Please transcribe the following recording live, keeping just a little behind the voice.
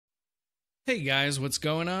Hey guys, what's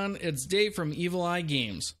going on? It's Dave from Evil Eye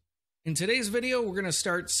Games. In today's video, we're going to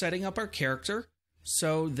start setting up our character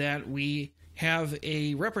so that we have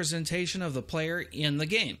a representation of the player in the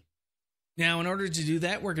game. Now, in order to do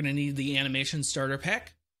that, we're going to need the animation starter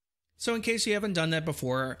pack. So in case you haven't done that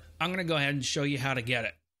before, I'm going to go ahead and show you how to get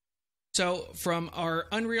it. So from our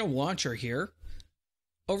Unreal launcher here,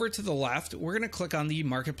 over to the left, we're going to click on the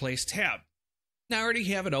Marketplace tab. Now, I already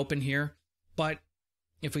have it open here, but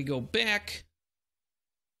if we go back,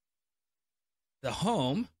 the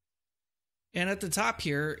home, and at the top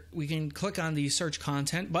here, we can click on the search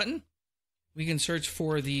content button. We can search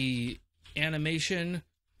for the animation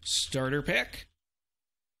starter pack.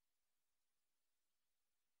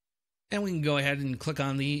 And we can go ahead and click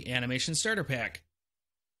on the animation starter pack.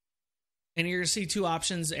 And you're going to see two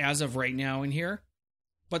options as of right now in here.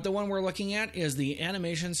 But the one we're looking at is the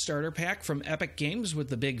animation starter pack from Epic Games with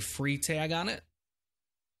the big free tag on it.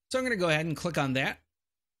 So I'm going to go ahead and click on that.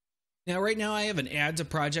 Now, right now I have an add to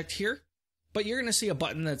project here, but you're going to see a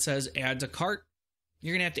button that says add to cart.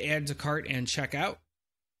 You're going to have to add to cart and check out.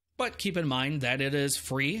 But keep in mind that it is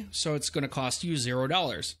free, so it's going to cost you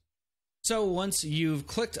 $0. So once you've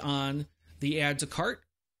clicked on the add to cart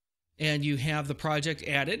and you have the project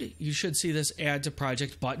added, you should see this add to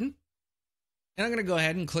project button. And I'm going to go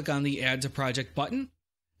ahead and click on the add to project button,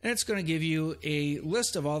 and it's going to give you a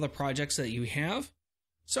list of all the projects that you have.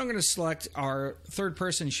 So I'm going to select our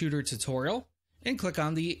third-person shooter tutorial and click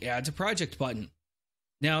on the Add to Project button.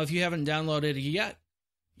 Now, if you haven't downloaded it yet,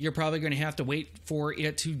 you're probably going to have to wait for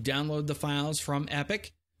it to download the files from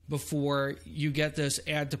Epic before you get this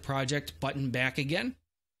Add to Project button back again.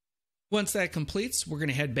 Once that completes, we're going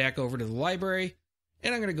to head back over to the library,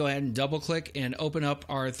 and I'm going to go ahead and double-click and open up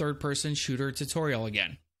our third-person shooter tutorial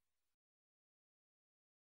again.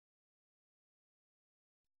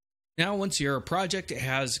 Now, once your project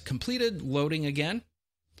has completed loading again,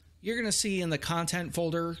 you're going to see in the content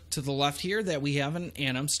folder to the left here that we have an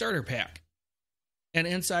anim starter pack. And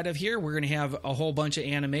inside of here, we're going to have a whole bunch of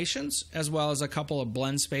animations, as well as a couple of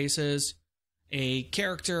blend spaces, a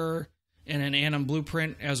character, and an anim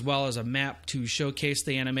blueprint, as well as a map to showcase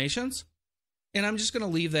the animations. And I'm just going to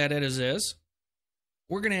leave that as is.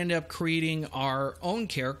 We're going to end up creating our own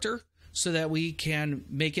character so that we can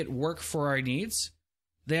make it work for our needs.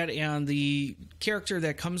 That and the character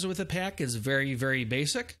that comes with the pack is very, very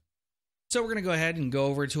basic. So we're going to go ahead and go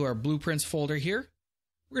over to our blueprints folder here.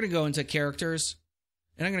 We're going to go into characters,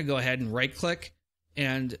 and I'm going to go ahead and right click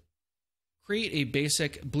and create a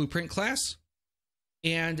basic blueprint class.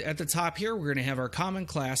 And at the top here, we're going to have our common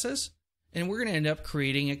classes, and we're going to end up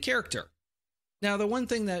creating a character. Now, the one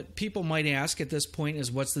thing that people might ask at this point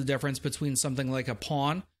is what's the difference between something like a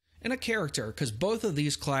pawn and a character, because both of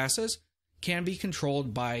these classes can be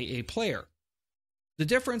controlled by a player. The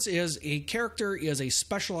difference is a character is a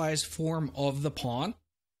specialized form of the pawn.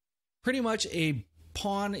 Pretty much a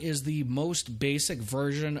pawn is the most basic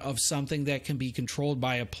version of something that can be controlled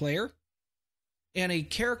by a player. And a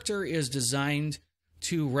character is designed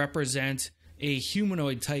to represent a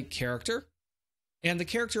humanoid type character. And the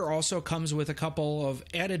character also comes with a couple of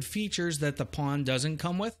added features that the pawn doesn't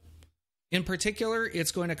come with. In particular,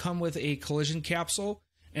 it's going to come with a collision capsule,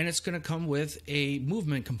 and it's going to come with a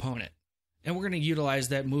movement component. And we're going to utilize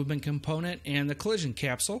that movement component and the collision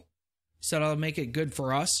capsule, so that'll make it good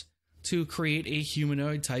for us to create a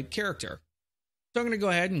humanoid type character. So I'm going to go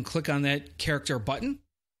ahead and click on that character button.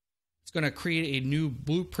 It's going to create a new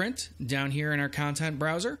blueprint down here in our content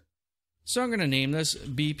browser. So I'm going to name this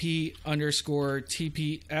BP underscore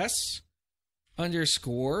TPS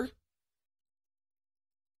underscore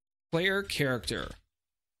player character.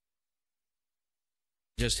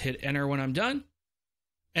 Just hit enter when I'm done,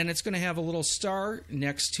 and it's going to have a little star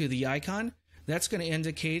next to the icon. That's going to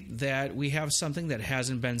indicate that we have something that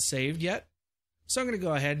hasn't been saved yet. So I'm going to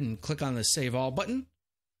go ahead and click on the Save All button,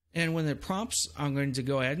 and when it prompts, I'm going to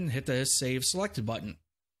go ahead and hit the Save Selected button.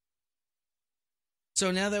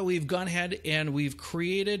 So now that we've gone ahead and we've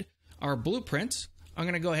created our blueprint, I'm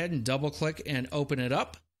going to go ahead and double-click and open it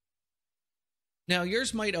up. Now,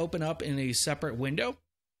 yours might open up in a separate window,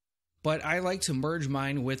 but I like to merge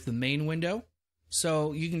mine with the main window.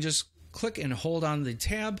 So you can just click and hold on the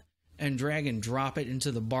tab and drag and drop it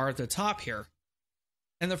into the bar at the top here.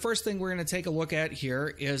 And the first thing we're going to take a look at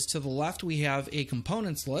here is to the left we have a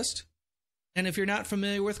components list. And if you're not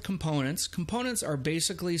familiar with components, components are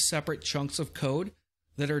basically separate chunks of code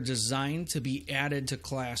that are designed to be added to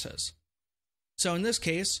classes. So in this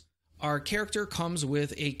case, our character comes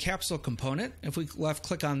with a capsule component. If we left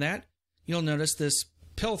click on that, you'll notice this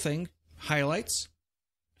pill thing highlights,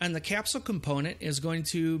 And the capsule component is going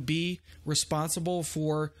to be responsible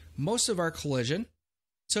for most of our collision.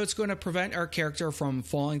 So it's going to prevent our character from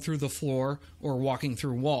falling through the floor or walking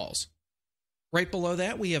through walls. Right below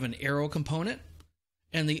that, we have an arrow component.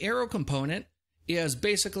 And the arrow component is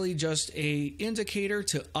basically just an indicator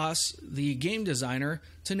to us, the game designer,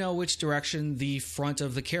 to know which direction the front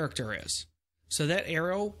of the character is. So that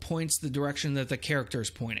arrow points the direction that the character is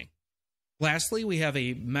pointing. Lastly, we have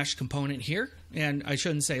a mesh component here. And I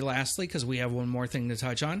shouldn't say lastly because we have one more thing to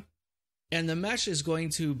touch on. And the mesh is going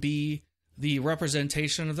to be the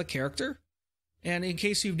representation of the character. And in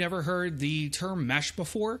case you've never heard the term mesh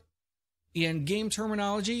before, in game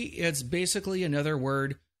terminology, it's basically another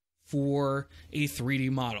word for a 3D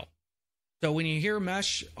model. So when you hear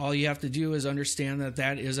mesh, all you have to do is understand that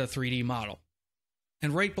that is a 3D model.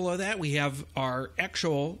 And right below that, we have our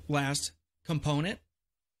actual last component,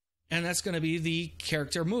 and that's going to be the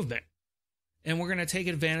character movement. And we're going to take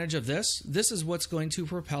advantage of this. This is what's going to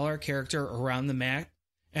propel our character around the map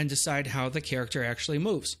and decide how the character actually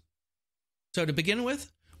moves. So to begin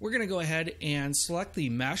with, we're going to go ahead and select the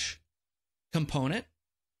mesh component.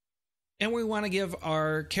 And we want to give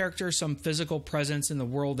our character some physical presence in the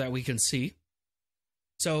world that we can see.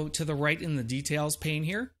 So to the right in the details pane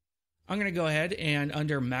here, I'm going to go ahead and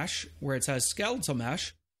under mesh, where it says skeletal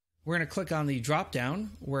mesh, we're going to click on the drop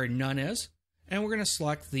down where none is, and we're going to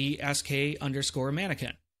select the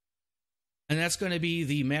SK_mannequin. And that's going to be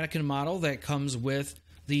the mannequin model that comes with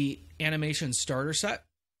the animation starter set.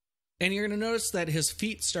 And you're going to notice that his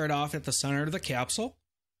feet start off at the center of the capsule.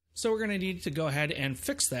 So we're going to need to go ahead and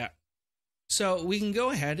fix that. So we can go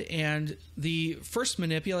ahead and the first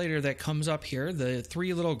manipulator that comes up here, the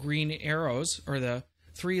three little green arrows, or the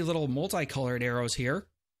three little multicolored arrows here,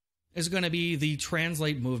 is going to be the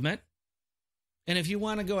translate movement. And if you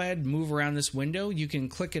want to go ahead and move around this window, you can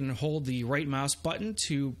click and hold the right mouse button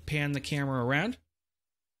to pan the camera around.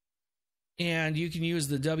 And you can use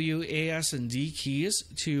the W, A, S, and D keys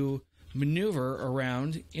to maneuver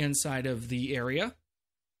around inside of the area.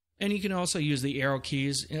 And you can also use the arrow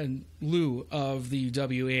keys in lieu of the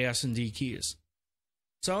W, A, S, and D keys.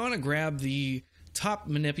 So I want to grab the top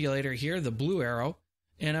manipulator here, the blue arrow,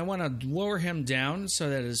 and I want to lower him down so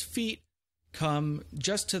that his feet come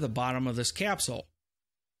just to the bottom of this capsule.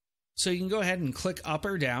 So you can go ahead and click up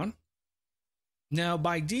or down. Now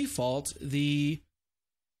by default, the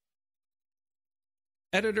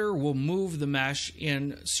editor will move the mesh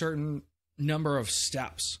in a certain number of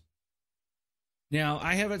steps. Now,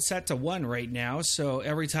 I have it set to 1 right now, so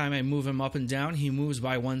every time I move him up and down, he moves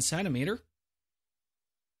by 1 centimeter.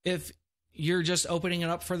 If you're just opening it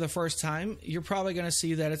up for the first time, you're probably going to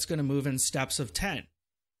see that it's going to move in steps of 10.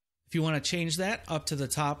 If you want to change that up to the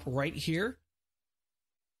top right here,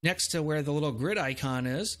 next to where the little grid icon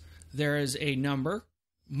is, there is a number.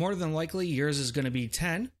 More than likely, yours is going to be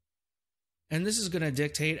 10. And this is going to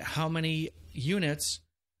dictate how many units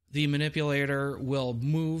the manipulator will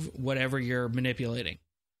move whatever you're manipulating.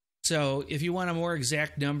 So if you want a more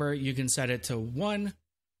exact number, you can set it to 1,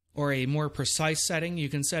 or a more precise setting, you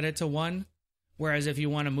can set it to 1. Whereas if you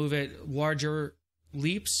want to move it larger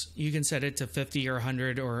leaps, you can set it to 50 or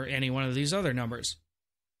 100 or any one of these other numbers.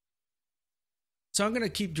 So I'm going to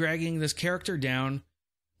keep dragging this character down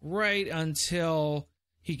right until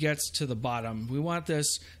he gets to the bottom. We want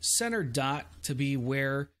this center dot to be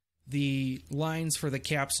where the lines for the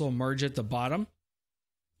capsule merge at the bottom.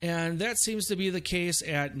 And that seems to be the case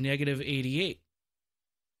at -88.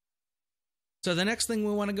 So the next thing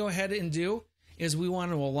we want to go ahead and do is we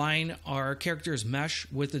want to align our character's mesh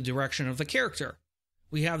with the direction of the character.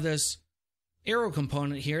 We have this arrow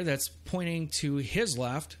component here that's pointing to his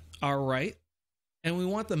left, our right, and we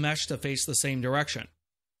want the mesh to face the same direction.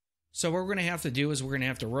 So what we're going to have to do is we're going to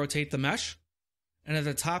have to rotate the mesh. And at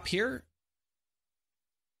the top here,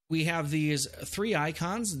 we have these 3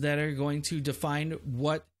 icons that are going to define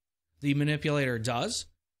what the manipulator does.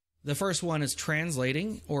 The first one is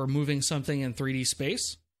translating, or moving something in 3D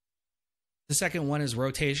space. The second one is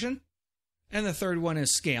rotation. And the third one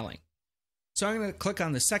is scaling. So I'm going to click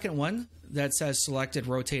on the second one that says selected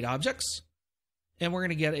rotate objects. And we're going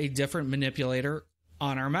to get a different manipulator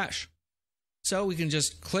on our mesh. So we can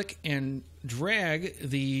just click and drag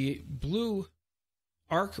the blue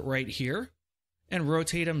arc right here and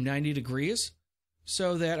rotate them 90 degrees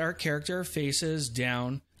so that our character faces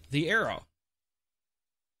down the arrow.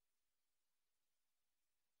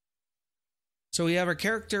 So we have our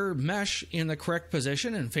character mesh in the correct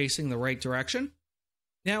position and facing the right direction.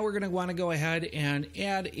 Now we're going to want to go ahead and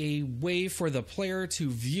add a way for the player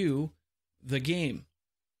to view the game.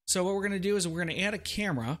 So what we're going to do is we're going to add a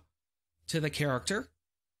camera to the character,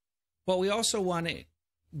 but we also want to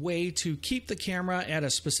way to keep the camera at a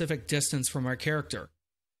specific distance from our character.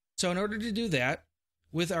 So in order to do that,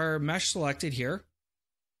 with our mesh selected here,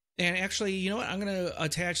 and actually, you know what? I'm going to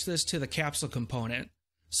attach this to the capsule component.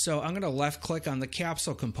 So I'm going to left click on the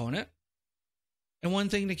capsule component. And one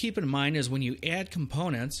thing to keep in mind is when you add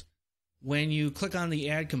components, when you click on the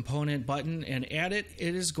add component button and add it,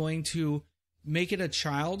 it is going to make it a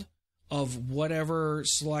child of whatever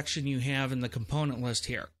selection you have in the component list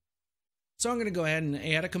here. So I'm going to go ahead and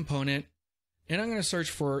add a component, and I'm going to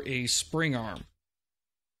search for a spring arm.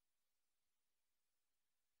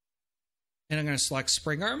 And I'm going to select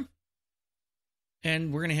spring arm.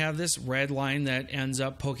 And we're going to have this red line that ends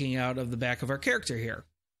up poking out of the back of our character here.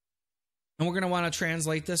 And we're going to want to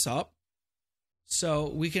translate this up. So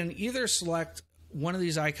we can either select one of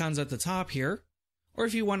these icons at the top here, or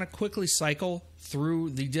if you want to quickly cycle through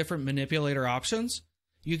the different manipulator options,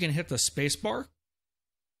 you can hit the space bar.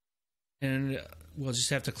 And we'll just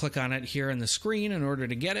have to click on it here in the screen in order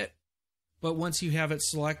to get it. But once you have it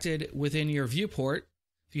selected within your viewport,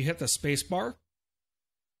 if you hit the space bar,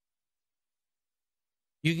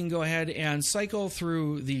 you can go ahead and cycle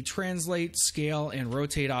through the translate, scale, and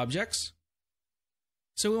rotate objects.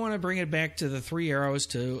 So we want to bring it back to the 3 arrows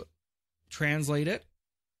to translate it.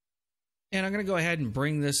 And I'm going to go ahead and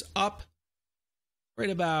bring this up right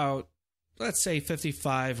about, let's say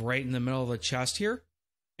 55, right in the middle of the chest here.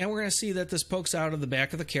 And we're going to see that this pokes out of the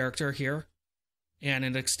back of the character here, and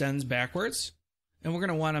it extends backwards. And we're going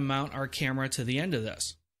to want to mount our camera to the end of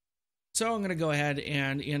this. So I'm going to go ahead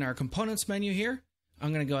and in our components menu here,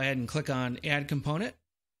 I'm going to go ahead and click on add component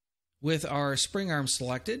with our spring arm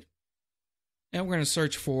selected. And we're going to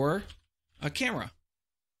search for a camera.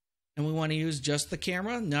 And we want to use just the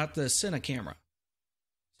camera, not the Cine camera.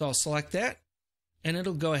 So I'll select that, and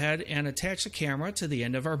it'll go ahead and attach the camera to the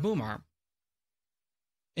end of our boom arm.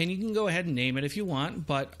 And you can go ahead and name it if you want,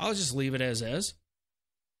 but I'll just leave it as is.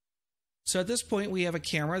 So at this point, we have a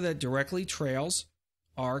camera that directly trails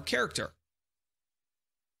our character.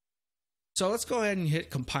 So let's go ahead and hit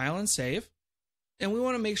compile and save. And we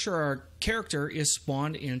want to make sure our character is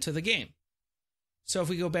spawned into the game. So if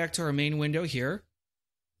we go back to our main window here,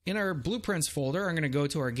 in our blueprints folder, I'm going to go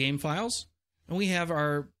to our game files, and we have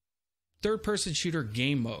our third-person shooter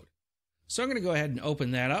game mode. So I'm going to go ahead and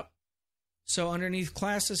open that up. So underneath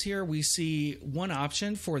classes here, we see one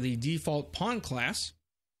option for the default pawn class,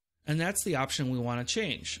 and that's the option we want to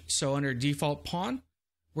change. So under default pawn,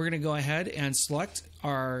 we're going to go ahead and select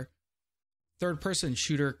our third-person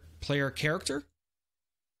shooter player character,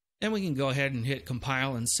 and we can go ahead and hit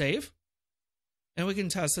compile and save. And we can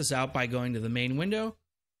test this out by going to the main window.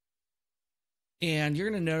 And you're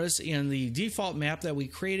going to notice in the default map that we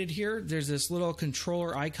created here, there's this little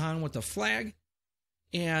controller icon with the flag.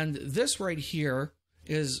 And this right here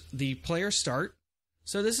is the player start.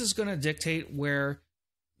 So this is going to dictate when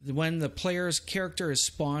the player's character is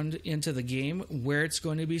spawned into the game, where it's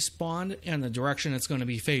going to be spawned and the direction it's going to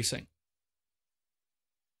be facing.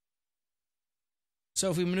 So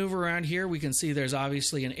if we maneuver around here, we can see there's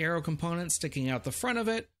obviously an arrow component sticking out the front of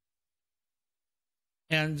it.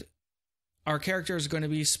 And our character is going to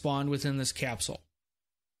be spawned within this capsule.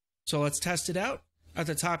 So let's test it out. At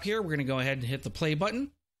the top here, we're going to go ahead and hit the play button.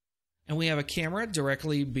 And we have a camera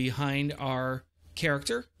directly behind our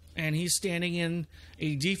character. And he's standing in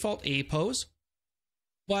a default A pose.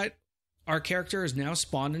 But our character is now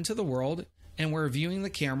spawned into the world, and we're viewing the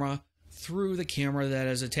camera through the camera that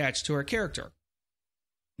is attached to our character.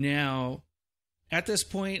 Now, at this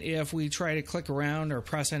point, if we try to click around or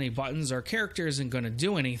press any buttons, our character isn't going to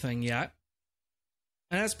do anything yet.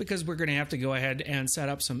 And that's because we're going to have to go ahead and set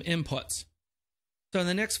up some inputs. So in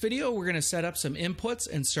the next video, we're going to set up some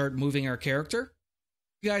inputs and start moving our character.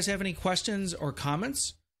 If you guys have any questions or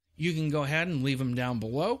comments, you can go ahead and leave them down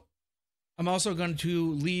below. I'm also going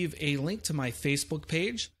to leave a link to my Facebook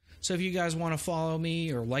page. So if you guys want to follow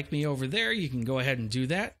me or like me over there, you can go ahead and do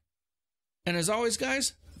that. And as always,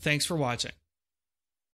 guys, thanks for watching.